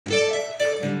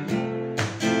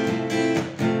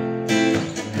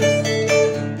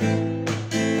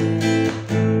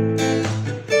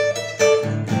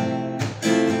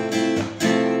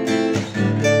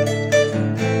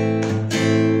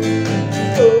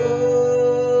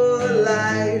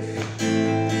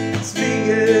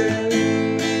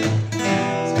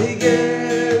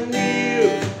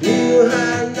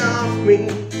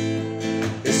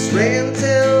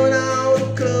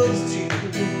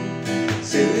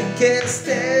can't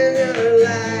stand your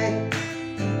light.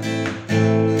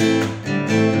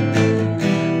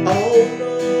 Oh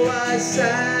no, I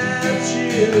sighed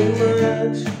too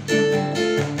much.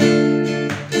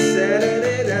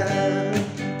 Saturday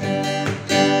night,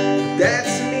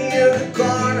 that's me in the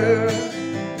corner.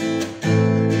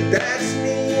 That's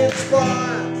me in the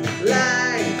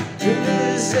spotlight,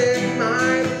 losing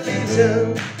my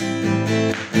religion,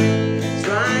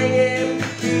 trying to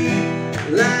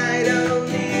keep light on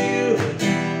you,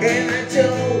 and I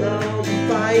don't know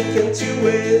if I can do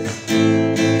it.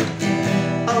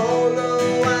 Oh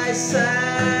no, I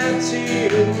sighed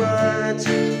too much.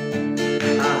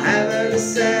 I haven't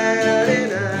said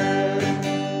enough.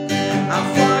 I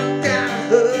fucked and I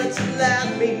hurt to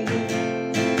let me.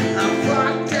 I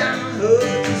fucked and I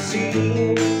hurt to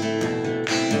see.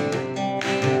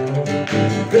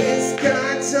 This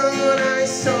cartoon I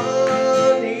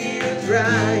saw you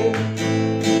try.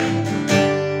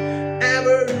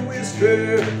 Every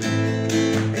whisper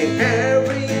and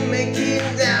every making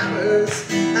doubters,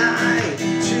 I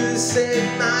choose in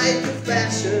my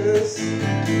confessions,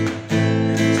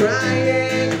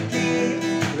 trying to keep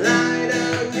light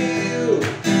on you,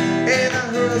 and I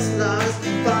hurt lost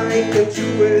if I can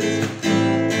do it.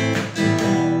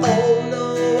 Oh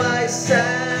no, I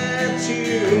said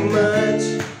too much.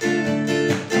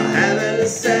 I haven't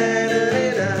said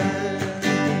enough.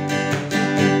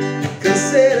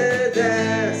 Consider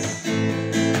this,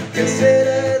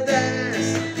 consider this,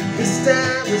 this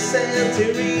time a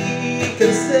century.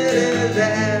 Consider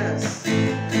this,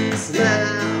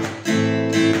 smile.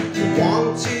 I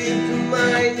want you to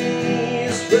my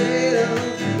knees, straight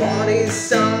up, body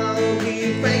song,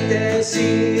 he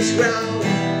fantasies ground,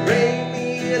 bring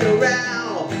me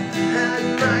around,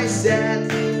 and my set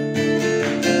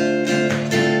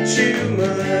too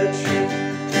much.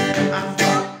 I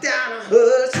fucked and I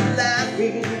hurt to let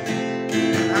me.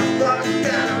 I fucked and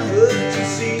I hurt to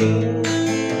see.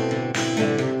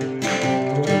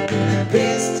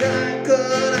 This time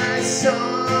could I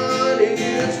saw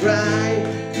it right.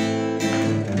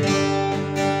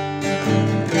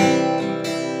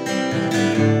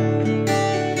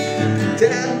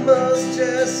 That was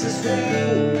just a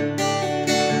swing.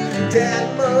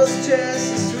 That was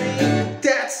just a swing.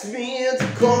 That's me in the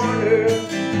corner.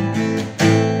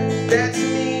 That's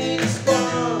me in the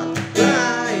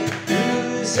spotlight,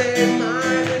 losing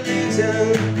my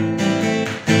religion,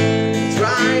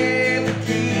 trying to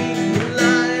keep the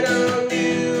light on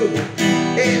you,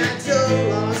 and I don't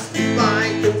lost the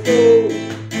fight to fall.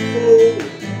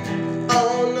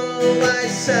 Oh no, I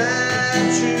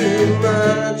said too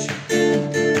much.